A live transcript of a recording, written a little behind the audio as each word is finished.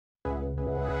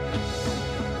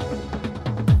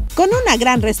Con una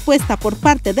gran respuesta por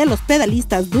parte de los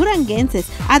pedalistas duranguenses,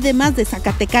 además de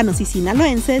zacatecanos y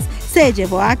sinaloenses, se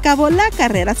llevó a cabo la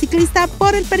carrera ciclista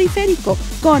por el Periférico,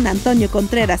 con Antonio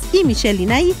Contreras y Michell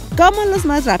Inaí como los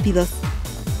más rápidos.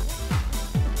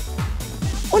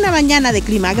 Una mañana de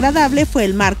clima agradable fue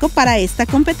el marco para esta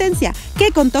competencia,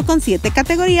 que contó con 7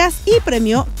 categorías y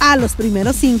premió a los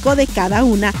primeros 5 de cada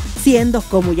una, siendo,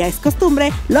 como ya es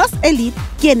costumbre, los Elite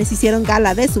quienes hicieron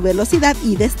gala de su velocidad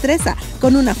y destreza,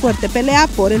 con una fuerte pelea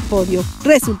por el podio,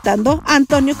 resultando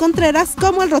Antonio Contreras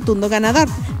como el rotundo ganador,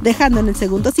 dejando en el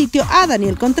segundo sitio a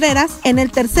Daniel Contreras, en el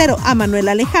tercero a Manuel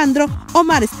Alejandro,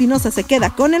 Omar Espinosa se queda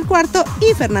con el cuarto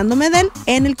y Fernando Medel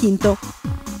en el quinto.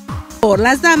 Por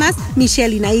las damas,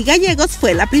 Michell Inaí Gallegos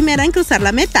fue la primera en cruzar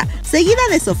la meta, seguida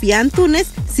de Sofía Antúnez,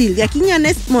 Silvia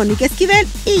Quiñones, Mónica Esquivel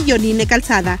y Yonine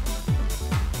Calzada.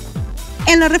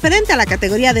 En lo referente a la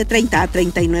categoría de 30 a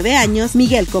 39 años,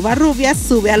 Miguel Covarrubias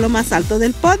sube a lo más alto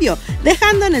del podio,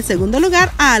 dejando en el segundo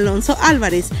lugar a Alonso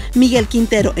Álvarez, Miguel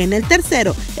Quintero en el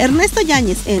tercero, Ernesto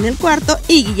Yáñez en el cuarto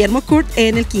y Guillermo Kurt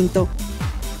en el quinto.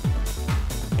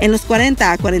 En los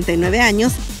 40 a 49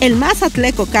 años, el más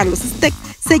atleco Carlos Steck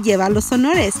se lleva los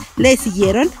honores. Le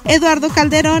siguieron Eduardo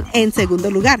Calderón en segundo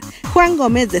lugar, Juan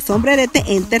Gómez de Sombrerete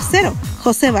en tercero,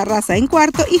 José Barraza en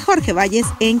cuarto y Jorge Valles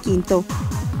en quinto.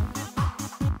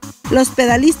 Los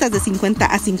pedalistas de 50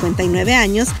 a 59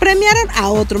 años premiaron a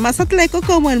otro mazatleco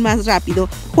como el más rápido,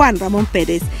 Juan Ramón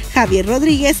Pérez, Javier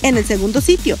Rodríguez en el segundo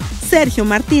sitio, Sergio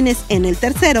Martínez en el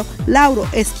tercero, Lauro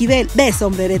Esquivel de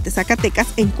Sombrerete Zacatecas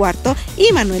en cuarto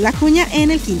y Manuel Acuña en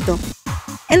el quinto.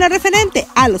 En lo referente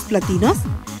a los platinos,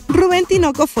 Rubén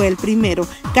Tinoco fue el primero,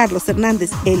 Carlos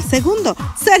Hernández el segundo,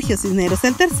 Sergio Cisneros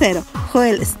el tercero,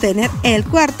 Joel Stener el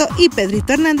cuarto y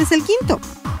Pedrito Hernández el quinto.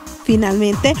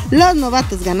 Finalmente, los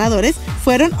novatos ganadores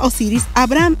fueron Osiris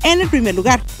Abraham en el primer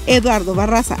lugar, Eduardo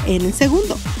Barraza en el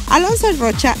segundo, Alonso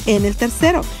Rocha en el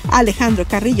tercero, Alejandro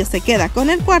Carrillo se queda con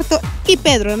el cuarto y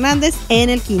Pedro Hernández en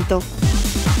el quinto.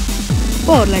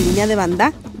 Por la línea de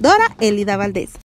banda, Dora Elida Valdés.